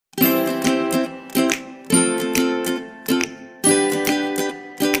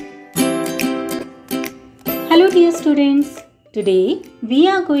dear students. Today we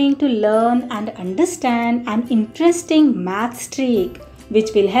are going to learn and understand an interesting maths trick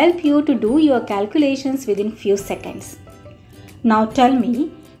which will help you to do your calculations within few seconds. Now tell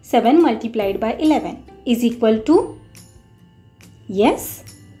me 7 multiplied by 11 is equal to? Yes,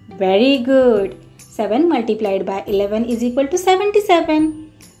 very good. 7 multiplied by 11 is equal to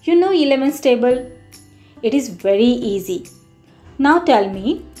 77. You know 11's table. It is very easy. Now tell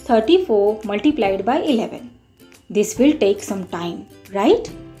me 34 multiplied by 11. This will take some time, right?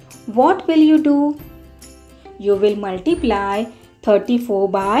 What will you do? You will multiply 34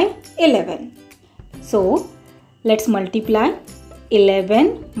 by 11. So, let's multiply.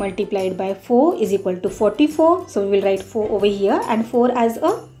 11 multiplied by 4 is equal to 44. So, we will write 4 over here and 4 as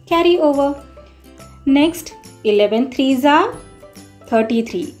a carryover. Next, 11 3s are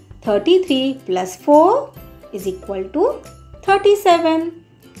 33. 33 plus 4 is equal to 37,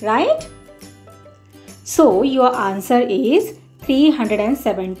 right? So, your answer is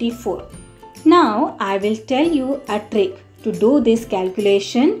 374. Now, I will tell you a trick to do this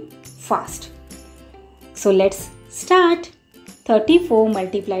calculation fast. So, let's start. 34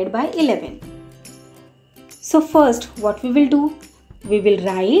 multiplied by 11. So, first what we will do? We will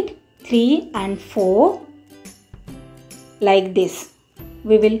write 3 and 4 like this.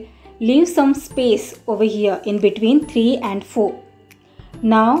 We will leave some space over here in between 3 and 4.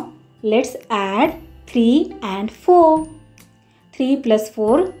 Now, let's add 3 and 4. 3 plus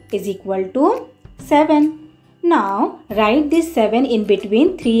 4 is equal to 7. Now, write this 7 in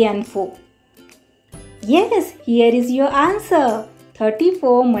between 3 and 4. Yes, here is your answer.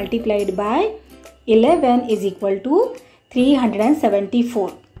 34 multiplied by 11 is equal to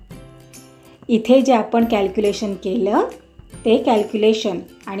 374. इथे जे आपण calculation केलं ते calculation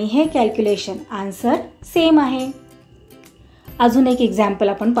आणि हे calculation answer same आहे. अजून एक example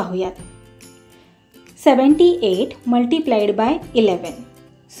आपण पाहूयात. 78 multiplied by 11.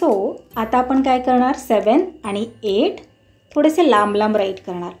 सो आता आपण काय करणार? 7 आणि 8 थोडेसे लांब लांब राईट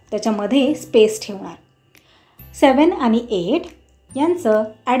करणार. त्याच्यामध्ये स्पेस ठेवणार. 7 आणि 8 यांचं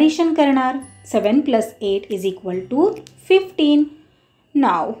ॲडिशन करणार. 7 plus 8 is equal to 15.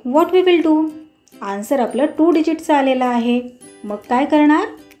 Now what we will do? Answer आपलं 2 डिजिटचं आलेलं आहे. मग काय करणार?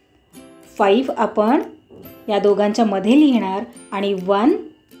 5 आपण या दोघांच्या मध्ये लिहिणार आणि 1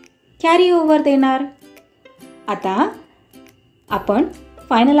 कॅरी ओव्हर देणार. आता आपण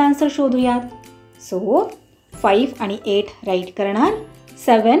फायनल आन्सर शोधूयात. सो 5 आणि 8 राईट करणार.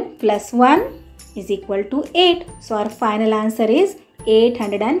 7 plus 1 is equal to 8. So our final answer is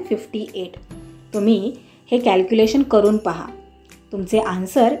 858. तुम्ही हे कॅल्क्युलेशन करून पहा. तुमचे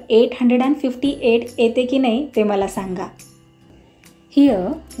आन्सर 858 येते की नाही ते मला सांगा. Here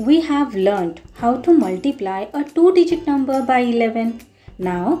we have learned how to multiply a 2-digit number by 11.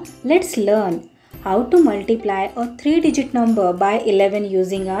 Now let's learn how to multiply a 3-digit number by 11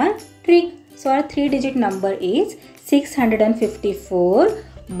 using our trick. So our 3-digit number is 654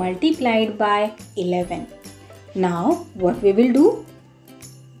 multiplied by 11. Now what we will do?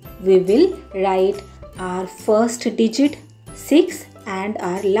 We will write our first digit 6 and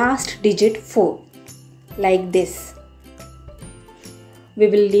our last digit 4 like this. We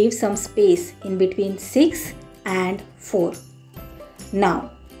will leave some space in between 6 and 4.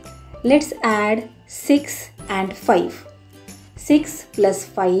 Now let's add 6 and 5. 6 plus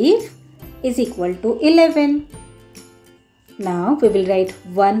 5 is equal to 11. Now we will write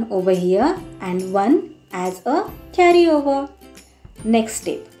 1 over here and 1 as a carryover. Next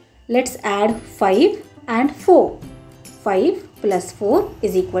step. Let's add 5 and 4. 5 plus 4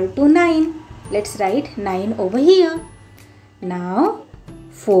 is equal to 9. Let's write 9 over here. Now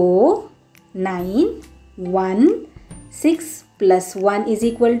 4, 9, 1, 6 plus 1 is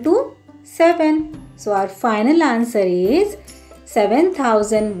equal to 7. So our final answer is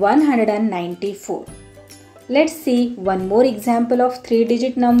 7194. Let's see one more example of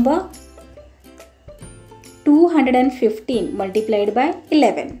 3-digit number. 215 multiplied by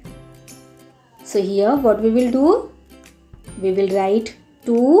 11. So here what we will do? We will write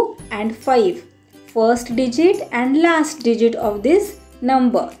 2 and 5. First digit and last digit of this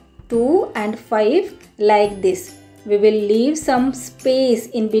number. 2 and 5 like this. We will leave some space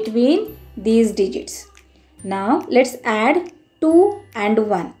in between these digits. Now let's add 2 and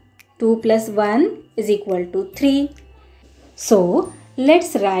 1. 2 plus 1 is equal to 3. So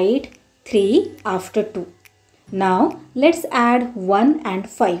let's write 3 after 2. Now let's add 1 and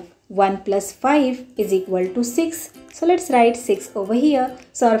 5. 1 plus 5 is equal to 6. So let's write 6 over here.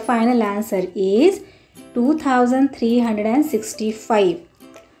 So our final answer is 2365.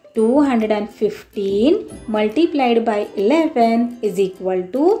 215 multiplied by 11 is equal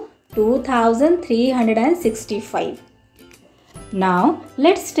to 2365. Now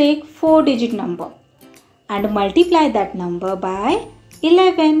let's take 4-digit number and multiply that number by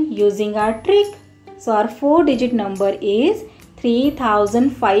 11 using our trick. So our 4-digit number is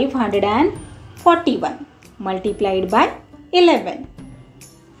 3541 multiplied by 11.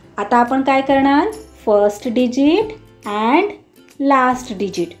 आता आपण काय करणार? First digit and last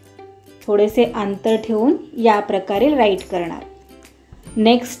digit थोडेसे अंतर ठेवून या प्रकारे right करणार.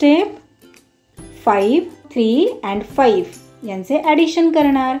 नेक्स्ट स्टेप 5, 3 अँड 5 यांचे ॲडिशन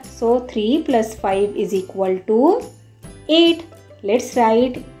करणार. सो 3 + 5 is equal to 8. Let's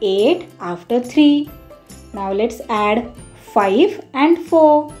right 8 after 3. Now let's add 5 and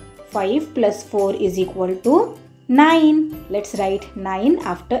 4. 5 + 4 is equal to 9. Let's write 9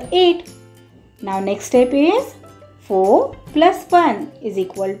 after 8. Now next step is 4 + 1 is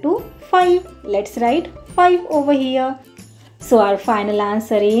equal to 5. Let's write 5 over here. So our final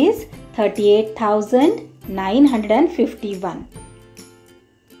answer is 38,951.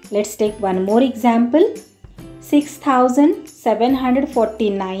 Let's take one more example.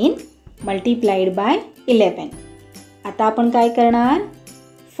 6,749 multiplied by 11. आता आपण काय करणार?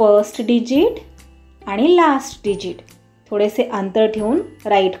 First digit आणि last digit थोडेसे अंतर ठेवून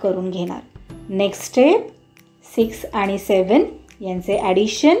right करून घेणार. नेक्स्ट स्टेप 6 आणि 7 यांचे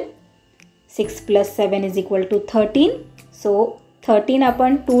ॲडिशन. 6 + 7 is equal to 13. सो 13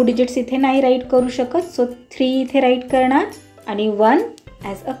 आपण 2 डिजिट्स इथे नाही राईट करू शकत. सो 3 इथे राईट करणार आणि 1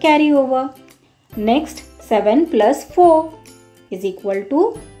 as a carry over. Next 7 + 4 is equal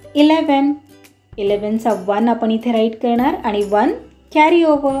to 11. 11चा 1 आपण इथे राईट करणार आणि 1 carry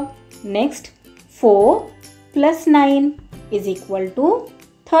over. Next 4 + 9 is equal to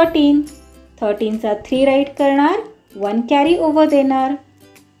 13. 13चा 3 right करणार 1 कॅरी ओव्हर देणार.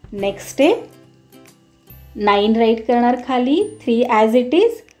 नेक्स्ट स्टेप 9 राईट करणार खाली 3 as it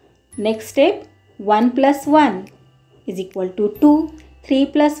is. Next step 1 + 1 is equal to 2. 3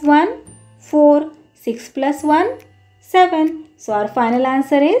 + 1 4. 6 + 1 7. So our final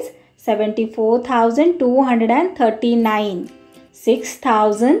answer is 74,239.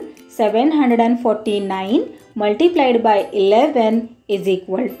 6,749 multiplied by 11 is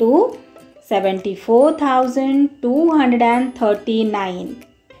equal to 74,239.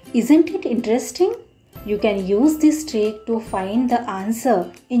 Isn't it interesting? You can use this trick to find the answer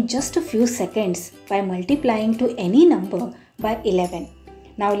in just a few seconds by multiplying to any number by 11.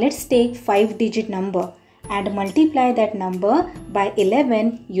 Now let's take 5-digit number and multiply that number by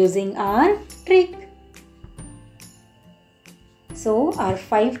 11 using our trick. So our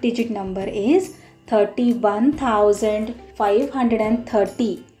 5-digit number is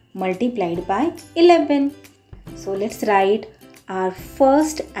 31,530 multiplied by 11. So let's write our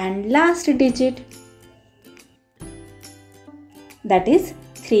first and last digit, that is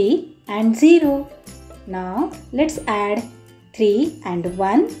 3 and 0. Now let's add 3 and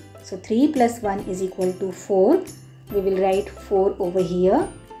 1. So 3 + 1 is equal to 4. We will write 4 over here.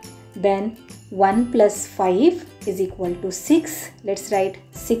 Then 1 + 5 is equal to 6. Let's write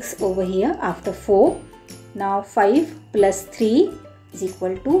 6 over here after 4. Now 5 + 3 is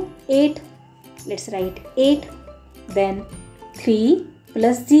equal to 8. Let's write 8. Then 3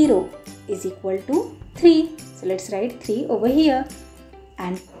 + 0 is equal to 3. So let's write 3 over here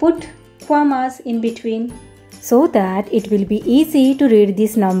and put commas in between so that it will be easy to read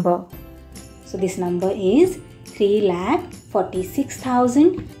this number. So this number is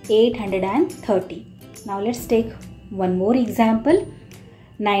 3,46,830. Now let's take one more example.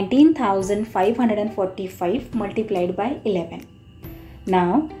 19,545 multiplied by 11.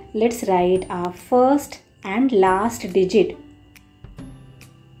 Now let's write our first and last digit,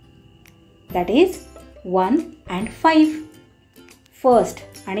 that is 1 and 5. First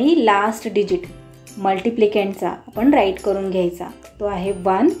आणि last digit मल्टिप्लिकंटचा आपण right करून घ्यायचा. तो आहे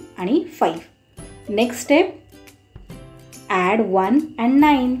 1 आणि 5. Next step add 1 and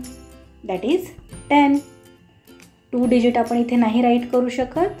 9, that is 10. 2 digit आपण इथे नाही राईट करू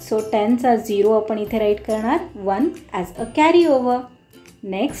शकत. सो 10चा 0 आपण इथे राईट करणार 1 as a carry over.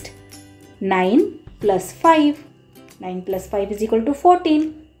 Next 9 + 5. 9 + 5 is equal to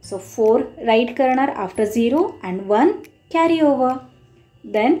 14. So 4 right करणार after 0 and 1 carry over.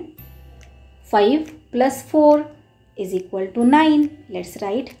 Then 5 + 4 is equal to 9. Let's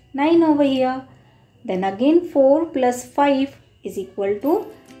write 9 over here. Then again 4 + 5 is equal to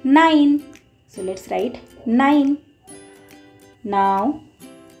 9. So let's write 9. Now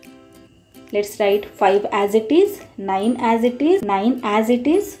let's write 5 as it is, 9 as it is, 9 as it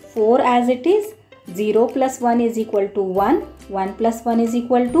is, 4 as it is. 0 + 1 is equal to 1. 1 + 1 is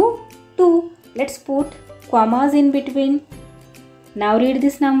equal to 2. Let's put commas in between. Now read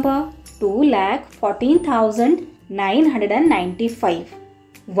this number. 2,14,995.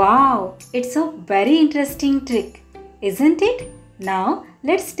 Wow, it's a very interesting trick, isn't it? Now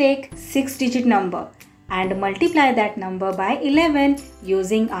let's take 6-digit number and multiply that number by 11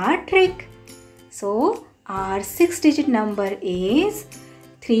 using our trick. So our 6-digit number is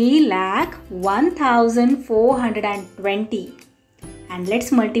 3,01,420, and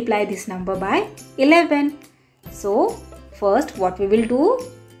let's multiply this number by 11. So first what we will do?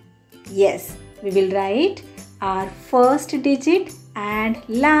 Yes, we will write our first digit and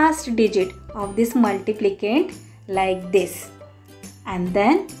last digit of this multiplicand like this. And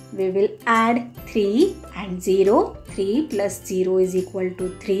then we will add 3 and 0. 3 plus 0 is equal to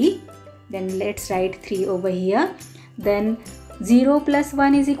 3. Then let's write 3 over here. Then 0 plus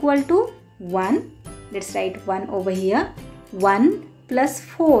 1 is equal to 1. Let's write 1 over here. 1 plus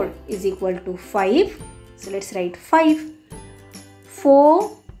 4 is equal to 5. So let's write 5. 4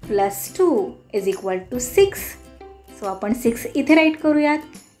 plus 2 is equal to 6. So आपण 6 इथे right करूयात.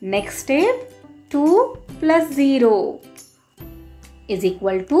 Next step, 2 plus 0 is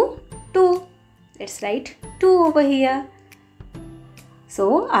equal to 2. Let's write 2 over here.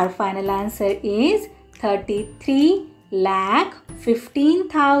 So our final answer is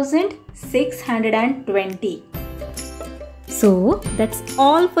 33,15,620. So that's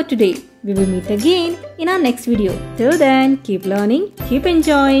all for today. We will meet again in our next video. Till then, keep learning, keep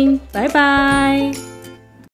enjoying. Bye bye.